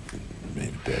it made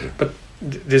it better. But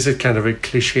this is kind of a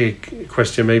cliche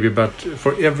question maybe, but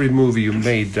for every movie you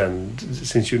made then,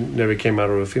 since you never came out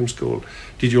of a film school,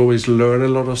 did you always learn a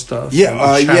lot of stuff? Yeah,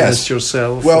 challenge yes.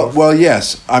 yourself? Well,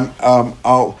 yes.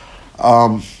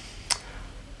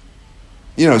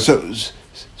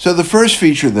 So the first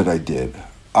feature that I did,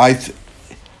 I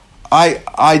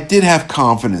did have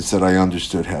confidence that I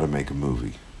understood how to make a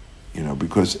movie,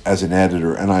 because as an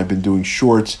editor, and I've been doing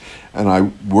shorts, and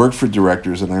I worked for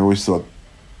directors, and I always thought,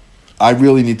 I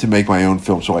really need to make my own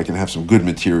film so I can have some good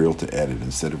material to edit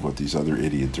instead of what these other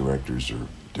idiot directors are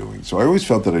doing. So I always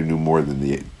felt that I knew more than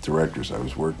the directors I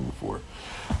was working for.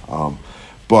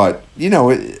 But,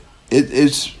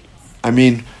 it's, I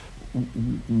mean,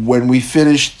 when we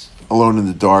finished Alone in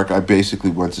the Dark, I basically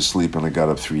went to sleep and I got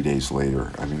up 3 days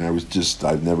later. I mean,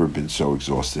 I've never been so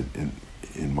exhausted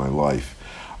in my life.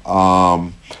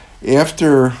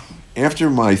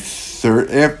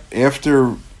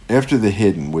 After The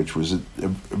Hidden, which was a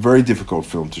very difficult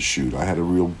film to shoot, I had a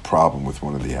real problem with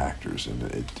one of the actors, and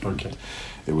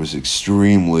it was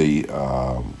extremely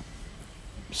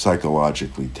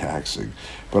psychologically taxing.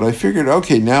 But I figured,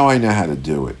 okay, now I know how to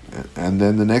do it. And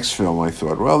then the next film, I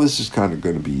thought, well, this is kind of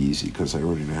going to be easy because I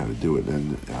already know how to do it.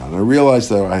 And I realized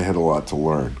that I had a lot to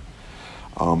learn.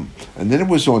 And then it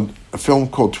was on a film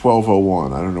called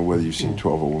 1201. I don't know whether you've seen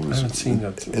 1201. I haven't seen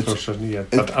that yet,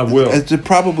 but I will. It's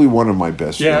probably one of my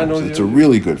best films. I know, it's a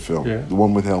really good film, the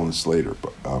one with Helen Slater.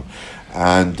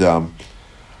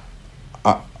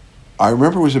 I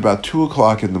remember it was about 2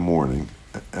 o'clock in the morning,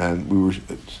 and we were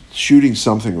shooting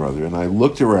something or other, and I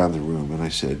looked around the room and I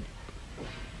said,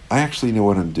 I actually know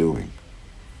what I'm doing.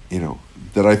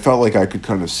 That I felt like I could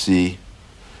kind of see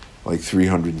like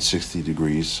 360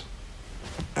 degrees.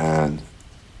 And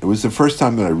it was the first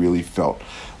time that I really felt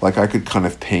like I could kind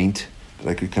of paint, that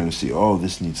I could kind of see, oh,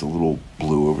 this needs a little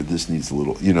blue over, this needs a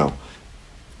little, that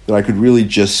I could really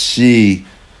just see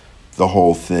the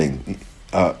whole thing.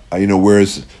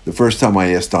 Whereas the first time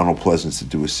I asked Donald Pleasence to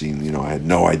do a scene, I had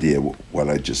no idea what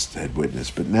I just had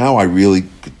witnessed. But now I really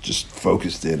just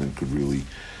focused in and could really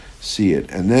see it.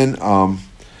 And then I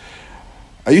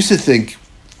used to think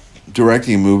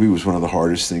directing a movie was one of the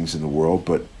hardest things in the world,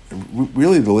 but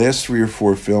really the last 3 or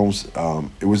 4 films,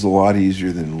 it was a lot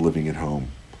easier than living at home.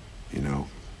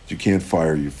 You can't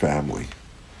fire your family.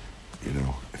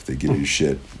 If they give you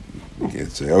shit, you can't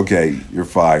say, okay, you're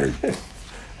fired.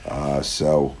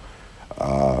 Whereas,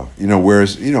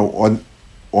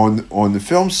 on the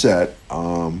film set,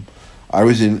 I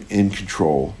was in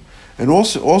control. And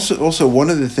also one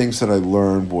of the things that I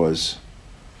learned was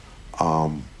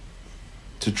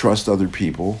to trust other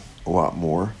people a lot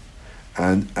more.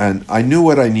 And I knew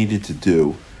what I needed to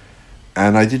do,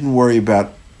 and I didn't worry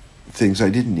about things I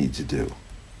didn't need to do.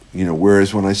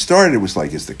 Whereas when I started, it was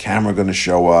like, is the camera going to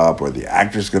show up, or the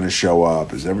actor's going to show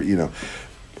up?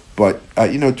 But,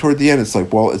 toward the end, it's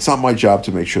like, well, it's not my job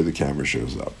to make sure the camera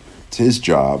shows up. It's his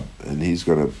job, and he's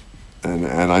going to,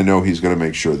 and I know he's going to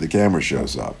make sure the camera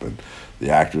shows up, and the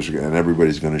actors and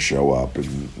everybody's going to show up,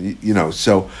 and,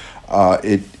 so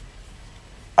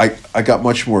I got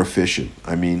much more efficient.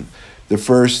 I mean, the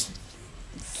first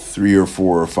 3 or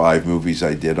 4 or 5 movies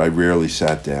I did, I rarely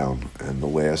sat down, and the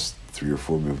last 3 or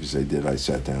 4 movies I did, I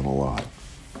sat down a lot.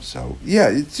 So yeah,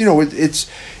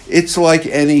 it's like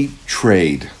any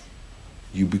trade.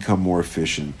 You become more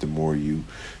efficient the more you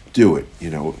do it.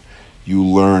 You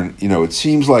learn. It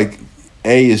seems like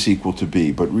A is equal to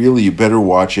B, but really you better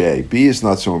watch A. B is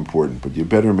not so important, but you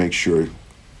better make sure.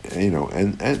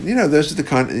 Those are the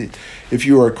kind. If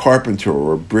you are a carpenter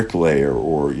or a bricklayer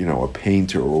or a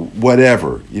painter or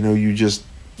whatever, you just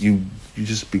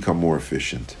become more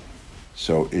efficient.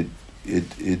 So it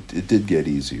did get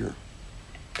easier.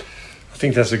 I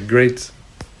think that's a great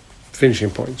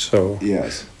finishing point. So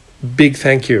yes, big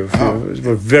thank you. It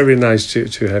was very nice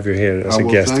to have you here as a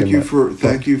guest. Thank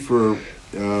you for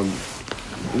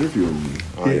interviewing me.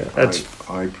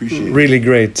 I appreciate it. Really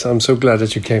great. I'm so glad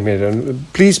that you came here. And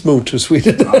please move to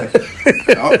Sweden.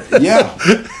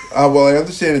 Well, I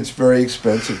understand it's very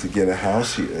expensive to get a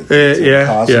house here. It's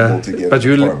impossible to get. But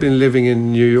you've been living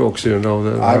in New York, so you know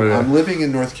that. I'm living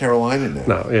in North Carolina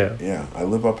now. Yeah. I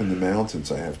live up in the mountains.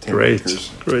 I have 10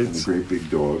 acres. Great. And a great big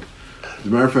dog. As a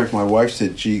matter of fact, my wife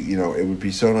said, it would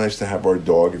be so nice to have our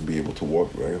dog and be able to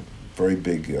walk. Very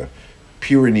big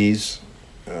Pyrenees.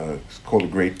 It's called the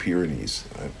Great Pyrenees.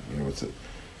 It's a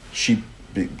sheep.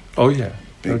 Big. Oh yeah.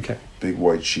 Big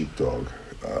white sheepdog.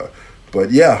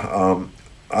 But yeah,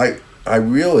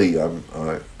 I'm really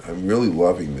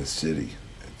loving this city.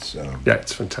 It's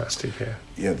it's fantastic here.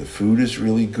 Yeah, the food is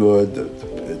really good.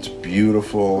 It's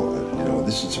beautiful.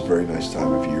 This is a very nice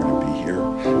time of year to be here.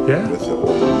 Yeah. With all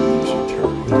the leaves and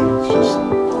turning. It's just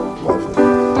lovely.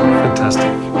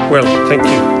 Fantastic. Well, thank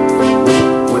you.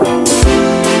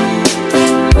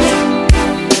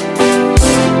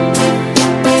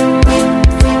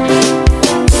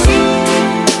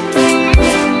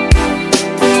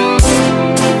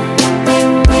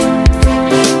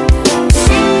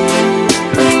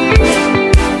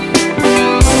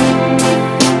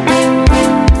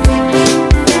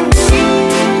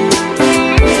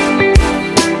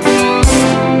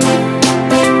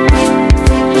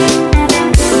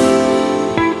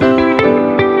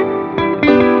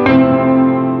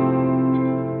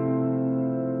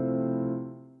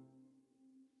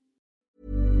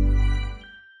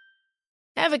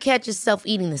 Ever catch yourself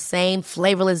eating the same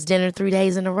flavorless dinner 3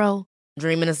 days in a row?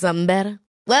 Dreaming of something better?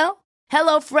 Well,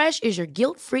 HelloFresh is your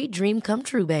guilt-free dream come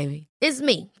true, baby. It's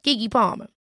me, Keke Palmer.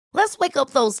 Let's wake up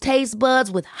those taste buds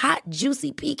with hot,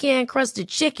 juicy pecan-crusted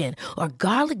chicken or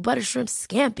garlic butter shrimp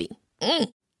scampi.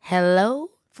 Hello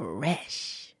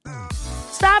Fresh.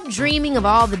 Stop dreaming of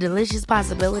all the delicious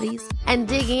possibilities and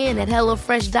dig in at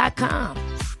HelloFresh.com.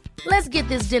 Let's get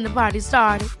this dinner party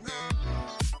started.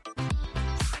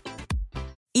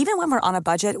 Even when we're on a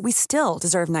budget, we still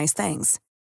deserve nice things.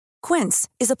 Quince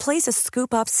is a place to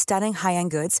scoop up stunning high-end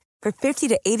goods for 50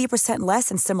 to 80% less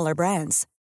than similar brands.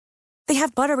 They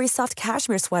have buttery soft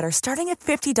cashmere sweaters starting at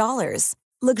 $50,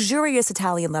 luxurious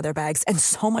Italian leather bags, and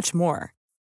so much more.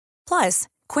 Plus,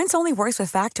 Quince only works with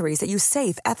factories that use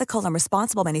safe, ethical, and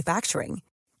responsible manufacturing.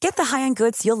 Get the high-end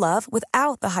goods you'll love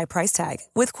without the high price tag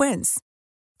with Quince.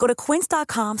 Go to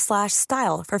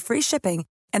quince.com/style for free shipping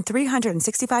and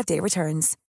 365-day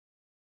returns.